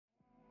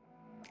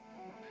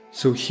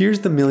So here's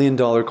the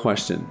million-dollar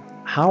question.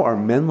 How are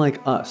men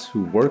like us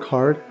who work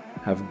hard,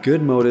 have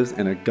good motives,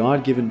 and a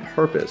God-given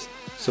purpose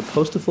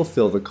supposed to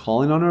fulfill the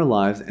calling on our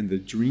lives and the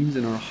dreams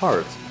in our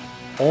hearts,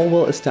 all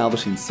while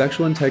establishing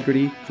sexual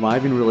integrity,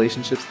 thriving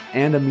relationships,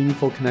 and a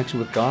meaningful connection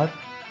with God?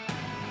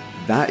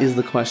 That is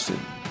the question,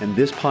 and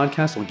this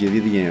podcast will give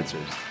you the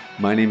answers.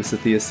 My name is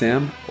Sathya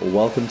Sam.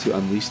 Welcome to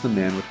Unleash the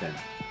Man Within.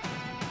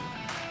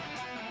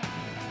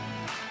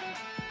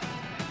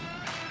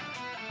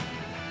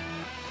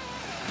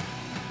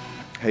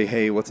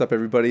 Hey, what's up,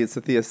 everybody? It's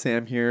Sathya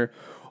Sam here.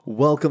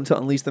 Welcome to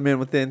Unleash the Man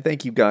Within.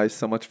 Thank you guys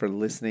so much for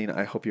listening.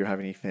 I hope you're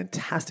having a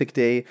fantastic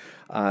day.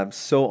 I'm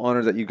so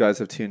honored that you guys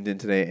have tuned in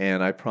today,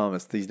 and I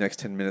promise these next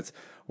 10 minutes,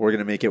 we're going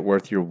to make it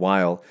worth your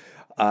while.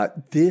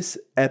 This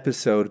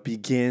episode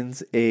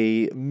begins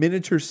a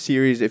miniature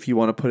series, if you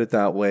want to put it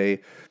that way,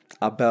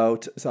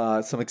 about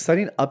some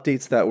exciting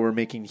updates that we're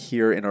making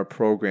here in our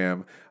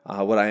program,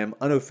 what I am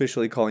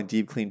unofficially calling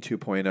Deep Clean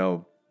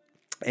 2.0.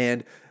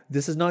 And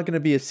this is not going to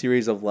be a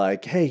series of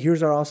like, hey,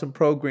 here's our awesome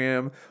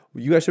program.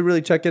 You guys should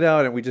really check it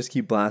out. And we just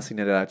keep blasting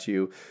it at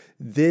you.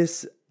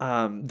 This,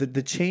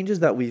 the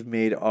changes that we've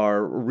made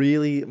are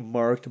really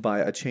marked by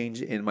a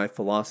change in my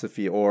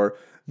philosophy or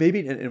maybe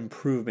an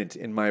improvement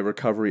in my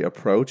recovery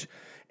approach.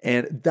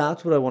 And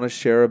that's what I want to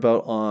share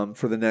about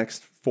for the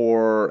next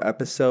 4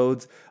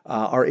 episodes.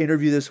 Our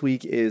interview this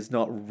week is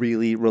not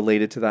really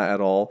related to that at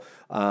all,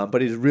 but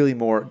it is really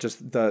more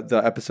just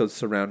the episodes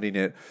surrounding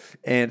it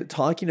and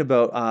talking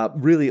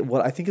about really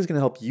what I think is going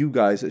to help you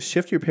guys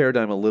shift your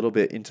paradigm a little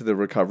bit into the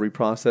recovery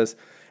process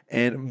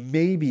and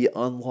maybe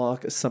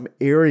unlock some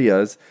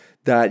areas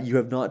that you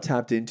have not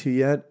tapped into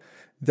yet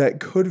that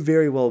could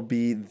very well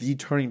be the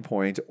turning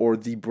point or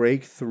the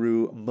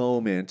breakthrough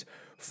moment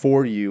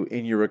for you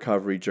in your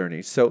recovery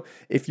journey. So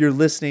if you're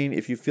listening,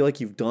 if you feel like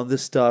you've done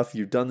this stuff,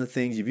 you've done the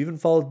things, you've even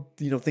followed,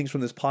 things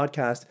from this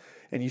podcast,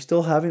 and you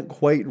still haven't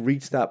quite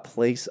reached that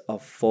place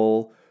of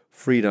full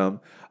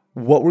freedom,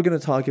 what we're going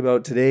to talk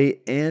about today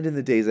and in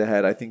the days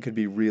ahead, I think could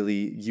be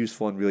really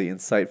useful and really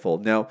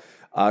insightful. Now,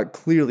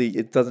 clearly,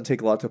 it doesn't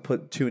take a lot to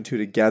put 2 and 2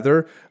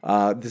 together.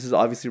 This is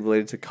obviously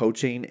related to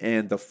coaching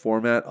and the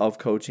format of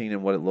coaching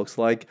and what it looks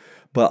like.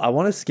 But I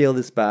want to scale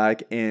this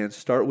back and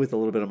start with a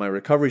little bit of my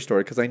recovery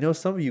story because I know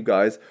some of you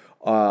guys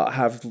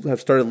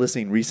have started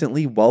listening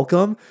recently.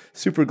 Welcome.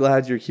 Super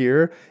glad you're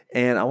here.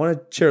 And I want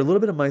to share a little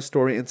bit of my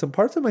story and some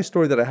parts of my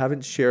story that I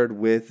haven't shared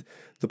with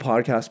the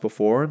podcast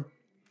before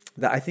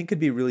that I think could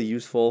be really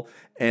useful,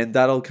 and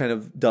that'll kind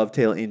of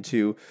dovetail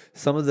into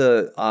some of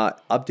the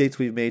updates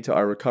we've made to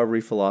our recovery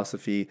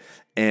philosophy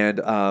and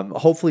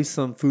hopefully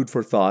some food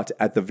for thought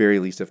at the very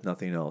least, if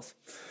nothing else.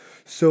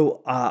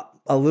 So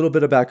a little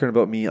bit of background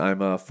about me.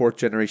 I'm a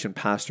 4th-generation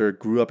pastor,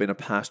 grew up in a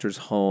pastor's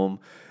home,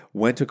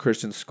 went to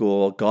Christian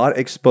school, got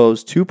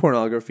exposed to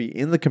pornography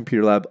in the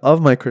computer lab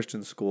of my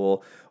Christian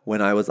school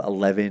when I was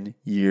 11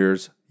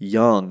 years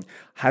young.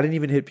 Hadn't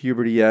even hit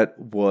puberty yet,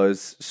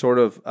 was sort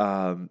of...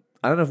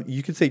 I don't know if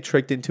you could say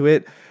tricked into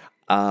it.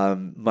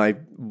 My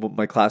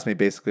classmate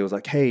basically was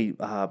like, hey,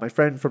 my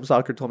friend from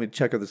soccer told me to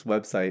check out this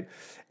website.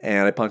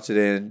 And I punched it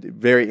in,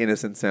 very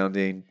innocent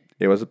sounding.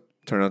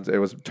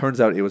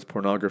 Turns out it was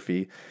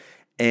pornography.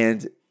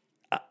 And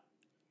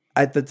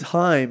at the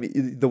time,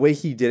 the way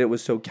he did it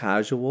was so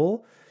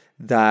casual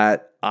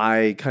that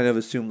I kind of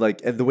assumed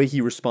and the way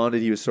he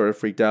responded, he was sort of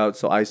freaked out.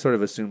 So I sort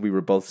of assumed we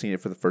were both seeing it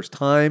for the first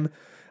time.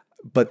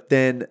 But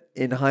then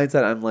in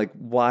hindsight, I'm like,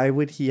 why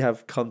would he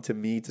have come to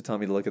me to tell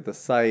me to look at the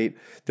site?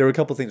 There were a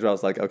couple things where I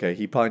was like, okay,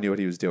 he probably knew what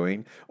he was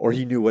doing or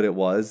he knew what it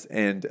was.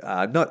 And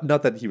not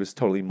that he was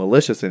totally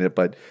malicious in it,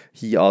 but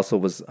he also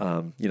was,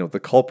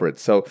 the culprit.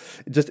 So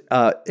just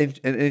an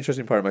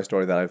interesting part of my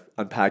story that I've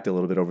unpacked a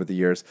little bit over the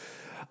years.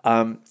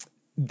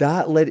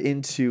 That led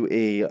into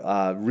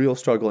a real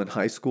struggle in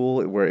high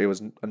school where it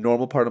was a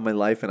normal part of my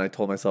life. And I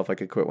told myself I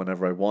could quit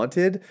whenever I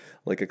wanted,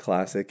 like a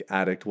classic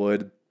addict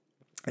would.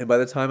 And by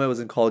the time I was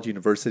in college,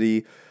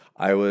 university,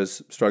 I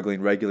was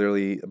struggling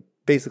regularly,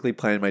 basically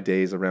planning my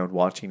days around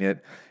watching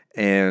it.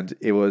 And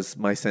it was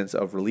my sense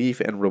of relief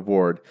and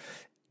reward.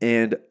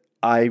 And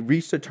I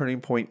reached a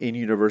turning point in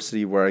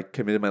university where I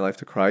committed my life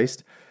to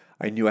Christ.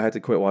 I knew I had to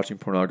quit watching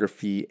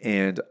pornography,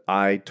 and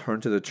I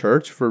turned to the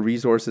church for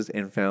resources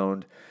and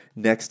found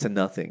next to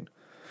nothing.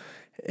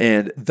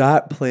 And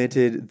that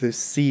planted the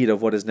seed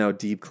of what is now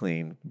Deep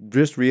Clean,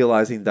 just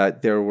realizing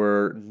that there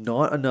were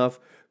not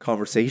enough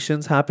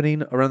conversations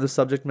happening around the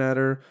subject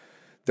matter.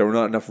 There were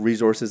not enough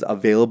resources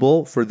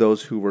available for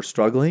those who were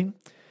struggling.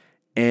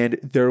 And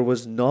there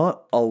was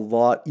not a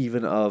lot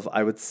even of,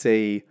 I would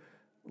say,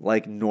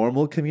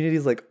 normal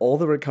communities. All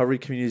the recovery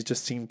communities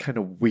just seemed kind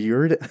of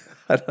weird.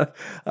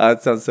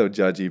 It sounds so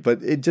judgy,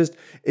 but it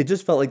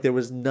just felt like there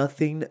was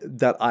nothing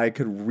that I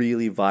could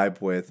really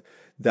vibe with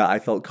that I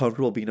felt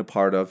comfortable being a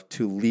part of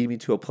to lead me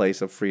to a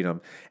place of freedom.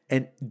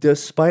 And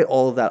despite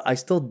all of that, I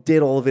still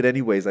did all of it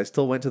anyways. I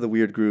still went to the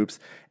weird groups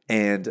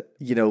and,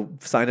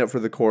 signed up for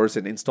the course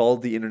and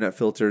installed the internet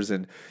filters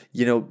and,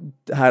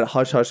 had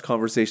hush-hush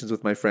conversations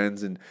with my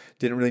friends and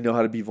didn't really know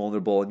how to be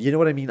vulnerable. And you know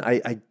what I mean?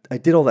 I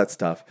did all that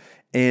stuff.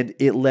 And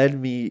it led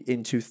me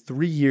into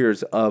 3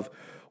 years of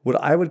what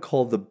I would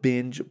call the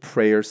binge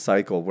prayer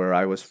cycle, where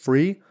I was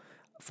free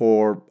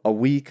for a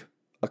week,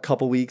 a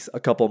couple weeks, a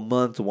couple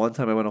months. One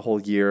time I went a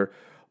whole year.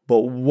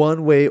 But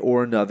one way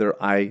or another,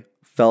 I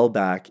fell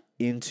back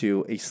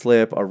into a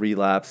slip, a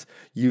relapse,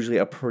 usually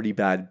a pretty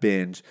bad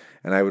binge.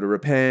 And I would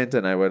repent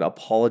and I would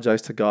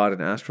apologize to God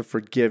and ask for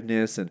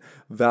forgiveness and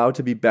vow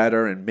to be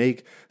better and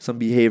make some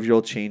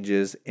behavioral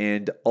changes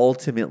and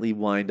ultimately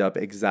wind up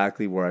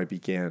exactly where I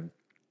began.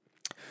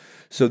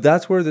 So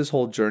that's where this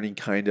whole journey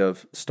kind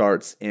of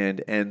starts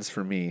and ends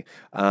for me.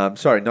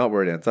 Sorry, not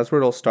where it ends. That's where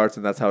it all starts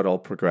and that's how it all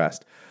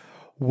progressed.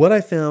 What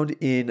I found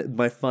in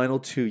my final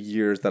 2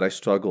 years that I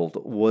struggled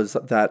was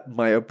that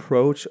my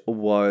approach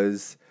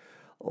was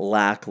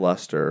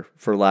lackluster,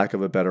 for lack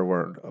of a better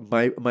word.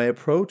 My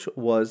approach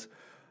was,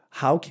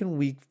 how can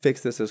we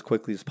fix this as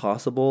quickly as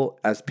possible,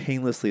 as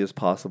painlessly as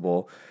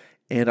possible?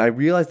 And I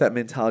realized that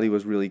mentality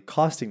was really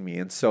costing me.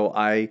 And so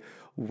I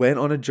went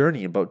on a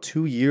journey, about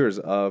 2 years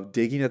of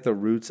digging at the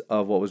roots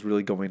of what was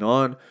really going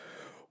on,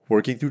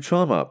 working through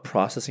trauma,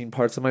 processing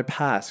parts of my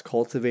past,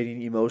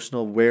 cultivating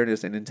emotional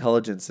awareness and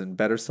intelligence and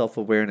better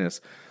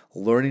self-awareness,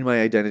 learning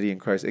my identity in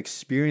Christ,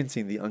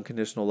 experiencing the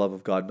unconditional love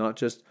of God, not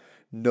just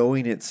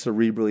knowing it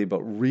cerebrally, but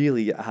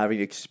really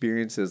having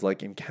experiences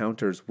like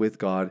encounters with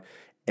God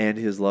and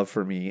His love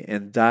for me.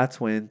 And that's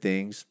when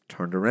things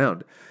turned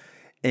around.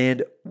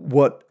 And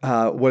what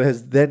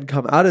has then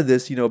come out of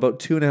this, about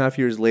 2.5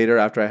 years later,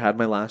 after I had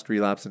my last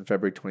relapse in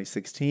February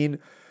 2016,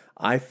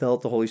 I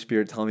felt the Holy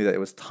Spirit telling me that it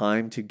was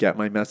time to get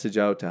my message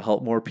out, to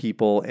help more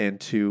people, and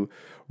to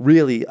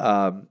really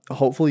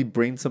hopefully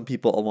bring some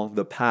people along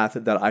the path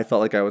that I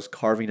felt like I was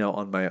carving out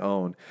on my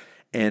own.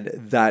 And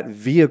that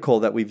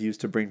vehicle that we've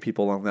used to bring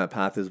people along that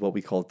path is what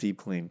we call Deep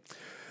Clean.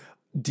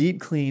 Deep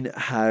Clean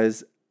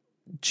has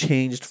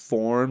changed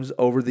forms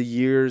over the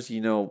years.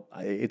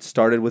 It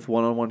started with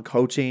one-on-one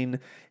coaching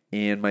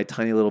in my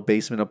tiny little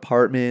basement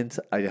apartment.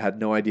 I had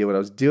no idea what I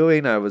was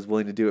doing. I was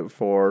willing to do it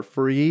for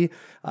free.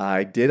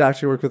 I did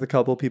actually work with a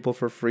couple of people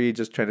for free,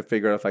 just trying to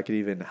figure out if I could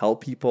even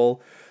help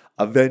people.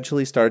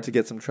 Eventually started to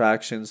get some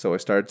traction, so I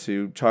started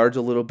to charge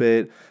a little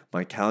bit.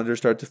 My calendar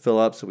started to fill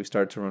up, so we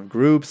started to run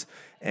groups.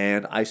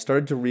 And I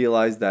started to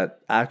realize that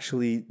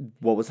actually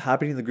what was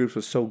happening in the groups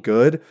was so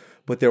good,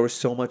 but there was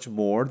so much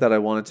more that I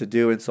wanted to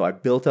do. And so I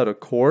built out a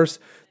course.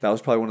 That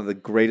was probably one of the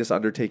greatest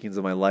undertakings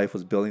of my life,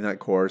 was building that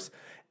course.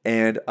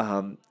 And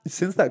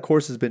since that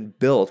course has been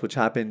built, which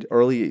happened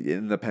early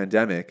in the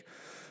pandemic,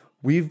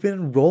 we've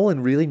been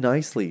rolling really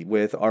nicely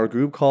with our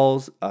group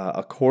calls,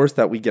 a course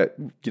that we get,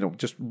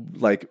 just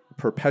like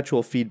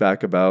perpetual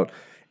feedback about,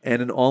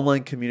 and an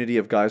online community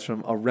of guys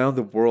from around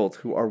the world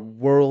who are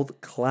world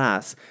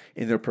class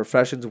in their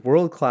professions,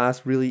 world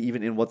class really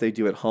even in what they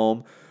do at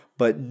home,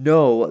 but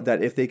know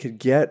that if they could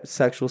get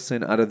sexual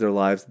sin out of their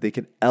lives, they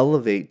can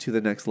elevate to the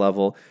next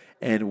level.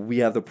 And we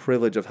have the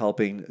privilege of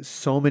helping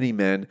so many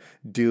men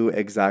do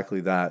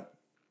exactly that.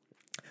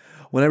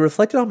 When I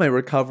reflected on my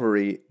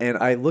recovery and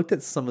I looked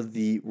at some of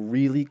the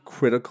really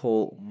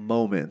critical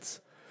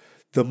moments,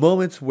 the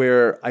moments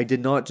where I did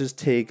not just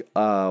take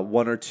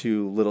one or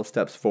two little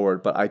steps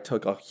forward, but I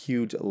took a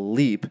huge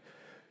leap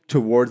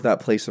towards that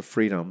place of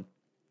freedom,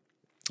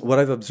 what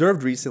I've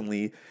observed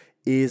recently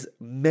is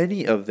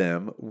many of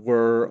them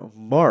were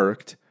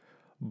marked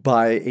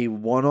by a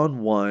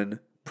one-on-one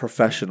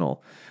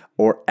professional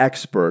or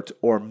expert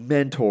or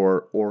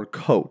mentor or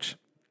coach.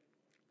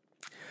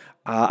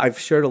 I've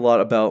shared a lot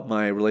about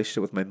my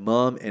relationship with my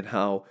mom and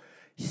how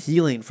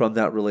healing from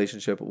that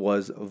relationship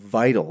was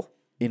vital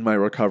in my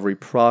recovery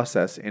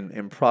process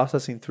and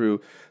processing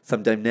through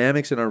some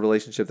dynamics in our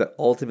relationship that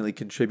ultimately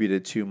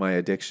contributed to my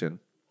addiction.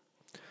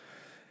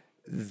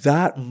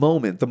 That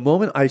moment,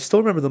 I still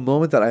remember the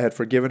moment that I had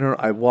forgiven her.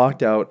 I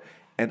walked out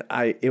and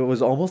it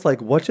was almost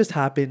like, what just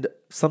happened?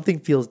 Something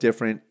feels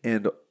different.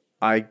 And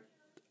I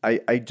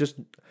just,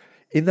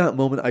 in that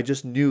moment, I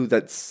just knew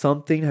that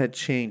something had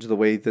changed the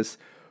way this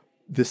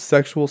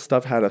sexual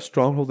stuff had a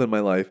stronghold in my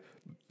life.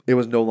 It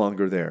was no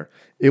longer there.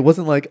 It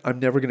wasn't like I'm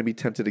never going to be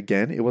tempted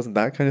again. It wasn't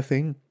that kind of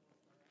thing.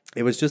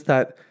 It was just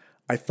that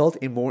I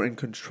felt more in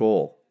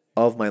control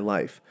of my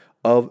life,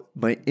 of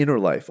my inner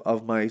life,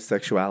 of my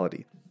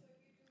sexuality.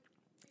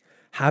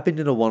 Happened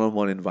in a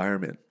one-on-one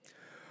environment.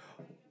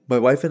 My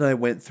wife and I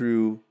went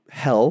through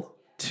hell,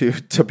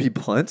 to be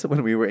blunt,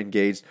 when we were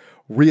engaged.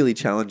 Really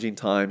challenging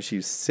time. She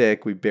was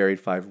sick. We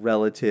buried 5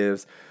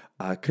 relatives.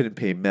 Couldn't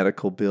pay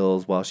medical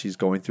bills while she's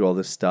going through all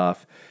this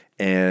stuff.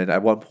 And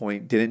at one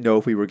point, didn't know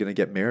if we were going to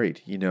get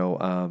married.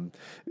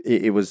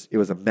 It was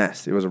a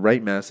mess. It was a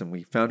right mess. And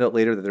we found out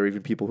later that there were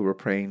even people who were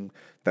praying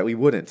that we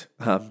wouldn't.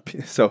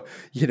 So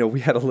we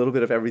had a little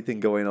bit of everything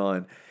going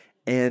on.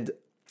 And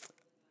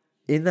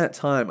in that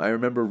time, I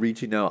remember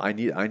reaching out. I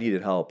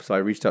needed help, so I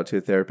reached out to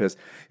a therapist.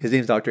 His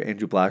name's Dr.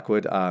 Andrew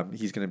Blackwood.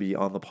 He's going to be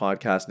on the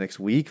podcast next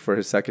week for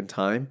his second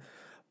time.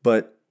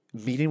 But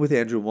meeting with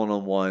Andrew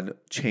one-on-one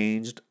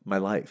changed my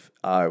life.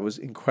 It was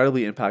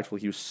incredibly impactful.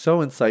 He was so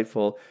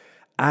insightful,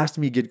 asked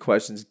me good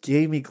questions,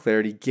 gave me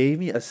clarity, gave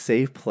me a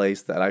safe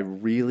place that I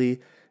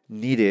really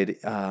needed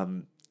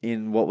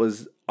in what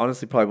was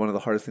honestly probably one of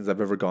the hardest things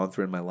I've ever gone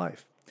through in my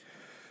life.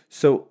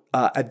 So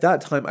at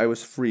that time, I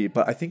was free,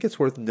 but I think it's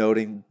worth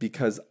noting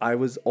because I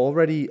was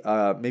already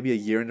maybe a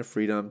year into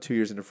freedom, 2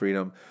 years into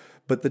freedom,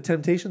 but the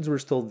temptations were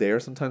still there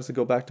sometimes to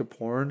go back to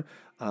porn.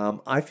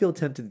 I feel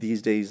tempted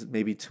these days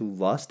maybe to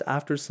lust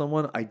after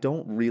someone. I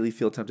don't really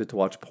feel tempted to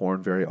watch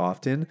porn very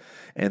often,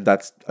 and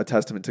that's a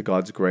testament to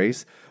God's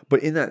grace.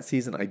 But in that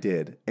season, I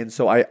did. And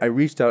so I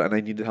reached out and I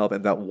needed help,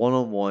 and that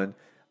one-on-one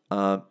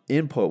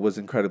input was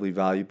incredibly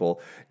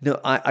valuable. No,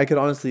 I could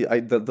honestly,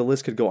 the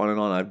list could go on and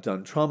on. I've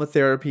done trauma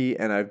therapy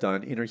and I've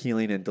done inner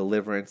healing and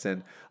deliverance,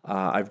 and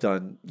I've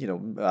done,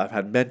 I've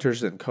had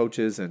mentors and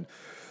coaches and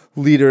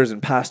leaders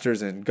and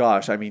pastors, and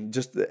gosh, I mean,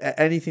 just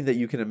anything that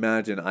you can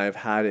imagine I've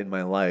had in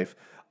my life,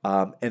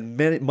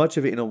 and much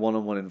of it in a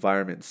one-on-one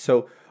environment.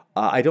 So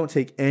I don't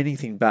take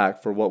anything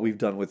back for what we've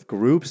done with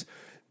groups.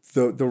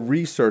 The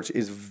research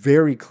is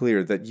very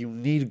clear that you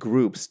need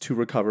groups to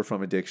recover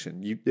from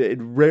addiction. It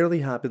rarely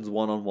happens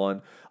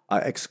one-on-one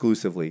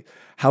exclusively.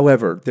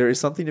 However, there is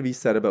something to be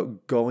said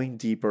about going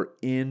deeper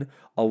in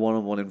a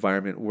one-on-one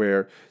environment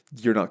where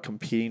you're not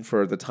competing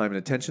for the time and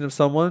attention of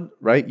someone,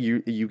 right?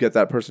 You get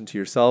that person to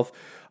yourself.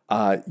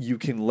 You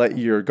can let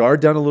your guard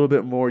down a little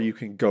bit more. You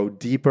can go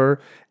deeper.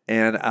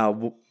 And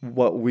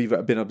what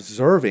we've been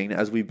observing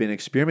as we've been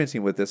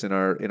experimenting with this in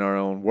our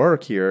own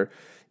work here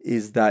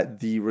is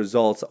that the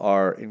results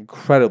are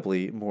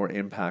incredibly more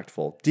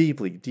impactful,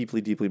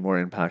 deeply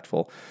more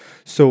impactful.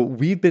 So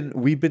we've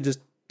been just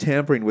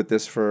tampering with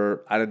this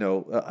for, I don't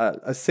know,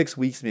 6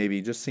 weeks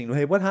maybe, just seeing,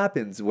 hey, what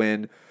happens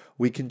when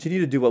we continue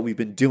to do what we've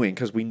been doing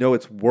because we know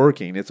it's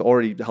working. It's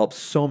already helped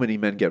so many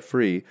men get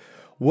free.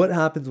 What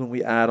happens when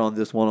we add on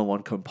this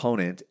one-on-one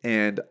component?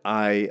 And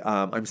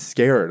I'm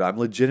scared. I'm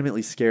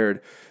legitimately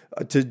scared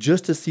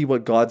to see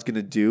what God's going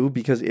to do,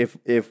 because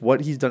if what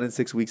He's done in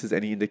 6 weeks is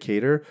any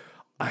indicator,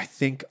 I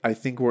think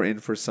we're in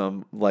for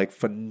some like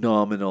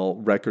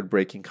phenomenal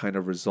record-breaking kind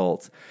of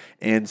results.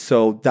 And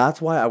so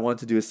that's why I wanted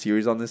to do a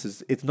series on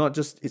this. It's not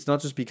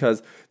just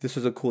because this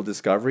was a cool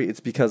discovery. It's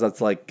because it's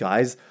like,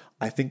 guys,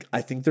 I think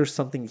there's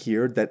something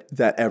here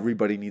that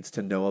everybody needs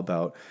to know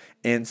about.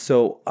 And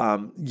so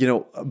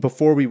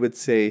before we would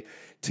say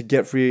to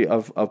get free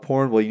of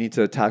porn, well, you need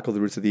to tackle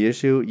the roots of the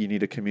issue. You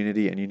need a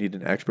community and you need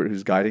an expert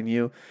who's guiding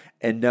you.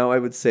 And now I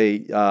would say,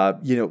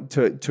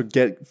 to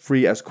get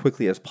free as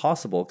quickly as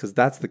possible, because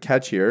that's the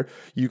catch here.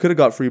 You could have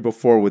got free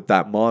before with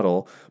that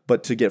model,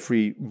 but to get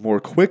free more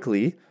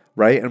quickly,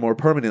 right, and more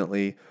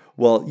permanently,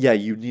 well, yeah,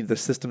 you need the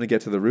system to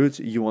get to the roots.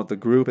 You want the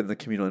group and the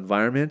communal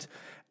environment.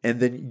 And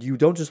then you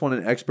don't just want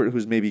an expert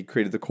who's maybe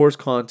created the course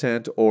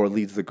content or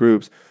leads the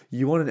groups.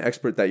 You want an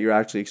expert that you're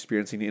actually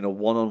experiencing in a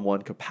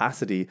one-on-one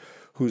capacity,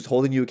 who's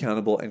holding you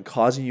accountable and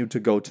causing you to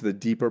go to the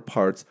deeper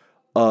parts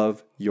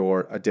of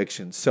your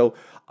addiction. So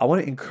I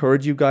want to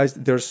encourage you guys.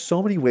 There's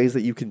so many ways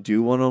that you can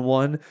do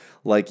one-on-one.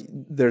 Like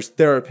there's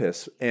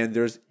therapists and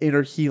there's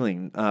inner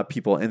healing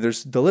people and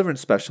there's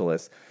deliverance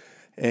specialists.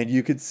 And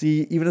you could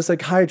see even a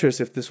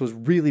psychiatrist if this was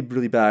really,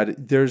 really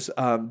bad. There's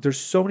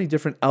so many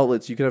different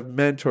outlets. You can have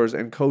mentors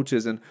and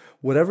coaches and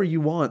whatever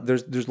you want.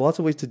 There's lots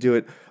of ways to do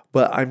it.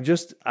 But I've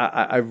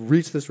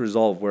reached this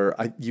resolve where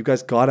you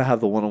guys got to have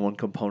the one-on-one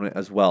component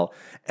as well.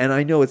 And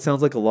I know it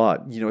sounds like a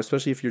lot,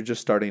 especially if you're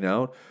just starting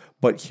out.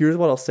 But here's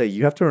what I'll say.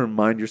 You have to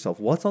remind yourself,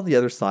 what's on the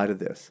other side of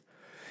this?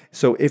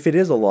 So if it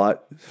is a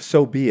lot,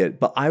 so be it.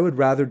 But I would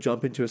rather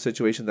jump into a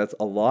situation that's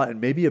a lot and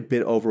maybe a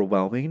bit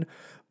overwhelming,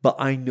 but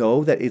I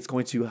know that it's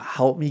going to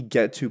help me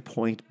get to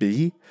point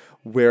B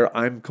where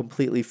I'm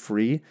completely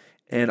free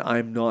and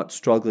I'm not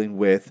struggling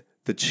with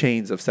the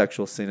chains of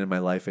sexual sin in my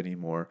life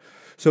anymore.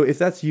 So if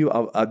that's you,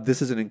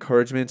 this is an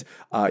encouragement.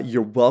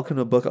 You're welcome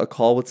to book a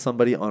call with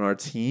somebody on our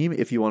team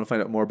if you want to find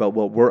out more about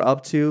what we're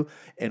up to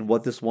and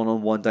what this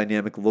one-on-one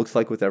dynamic looks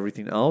like with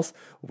everything else.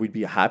 We'd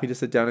be happy to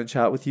sit down and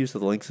chat with you. So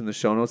the link's in the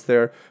show notes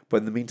there. But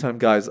in the meantime,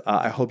 guys,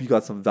 I hope you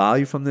got some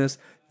value from this.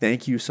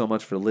 Thank you so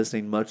much for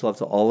listening. Much love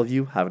to all of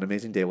you. Have an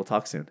amazing day. We'll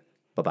talk soon.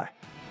 Bye-bye.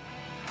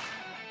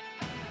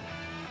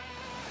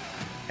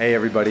 Hey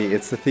everybody,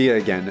 it's Thea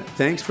again.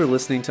 Thanks for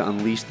listening to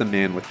Unleash the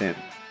Man Within.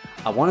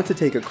 I wanted to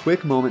take a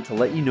quick moment to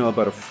let you know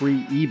about a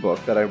free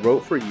ebook that I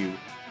wrote for you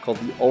called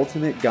The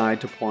Ultimate Guide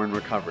to Porn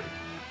Recovery.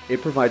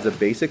 It provides a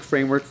basic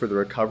framework for the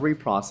recovery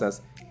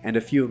process and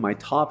a few of my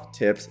top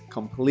tips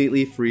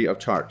completely free of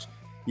charge.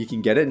 You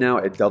can get it now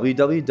at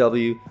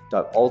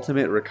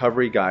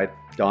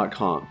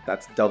www.ultimaterecoveryguide.com.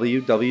 That's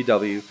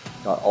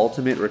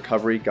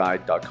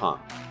www.ultimaterecoveryguide.com.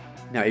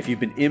 Now, if you've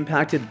been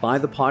impacted by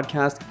the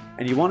podcast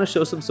and you want to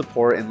show some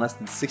support in less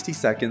than 60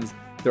 seconds,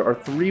 there are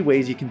 3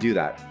 ways you can do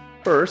that.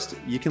 First,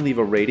 you can leave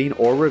a rating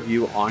or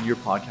review on your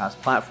podcast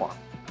platform.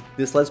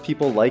 This lets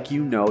people like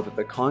you know that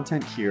the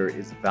content here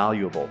is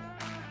valuable.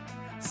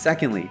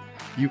 Secondly,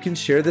 you can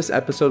share this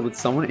episode with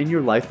someone in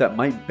your life that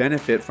might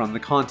benefit from the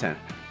content.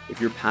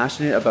 If you're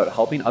passionate about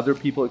helping other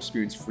people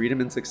experience freedom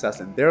and success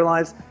in their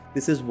lives,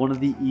 this is one of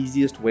the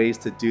easiest ways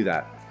to do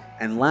that.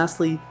 And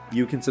lastly,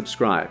 you can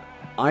subscribe.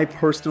 I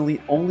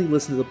personally only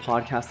listen to the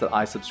podcast that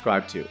I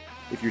subscribe to.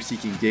 If you're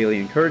seeking daily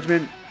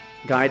encouragement,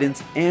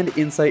 guidance, and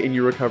insight in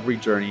your recovery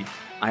journey,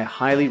 I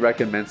highly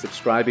recommend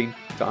subscribing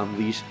to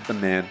Unleash the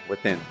Man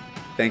Within.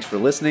 Thanks for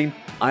listening.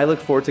 I look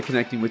forward to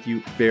connecting with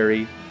you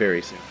very,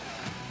 very soon.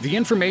 The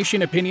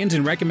information, opinions,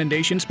 and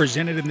recommendations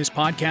presented in this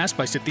podcast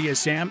by Sathya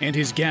Sam and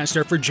his guests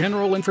are for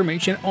general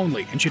information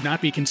only and should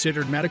not be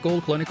considered medical,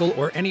 clinical,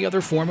 or any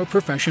other form of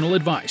professional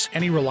advice.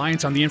 Any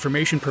reliance on the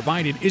information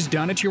provided is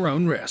done at your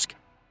own risk.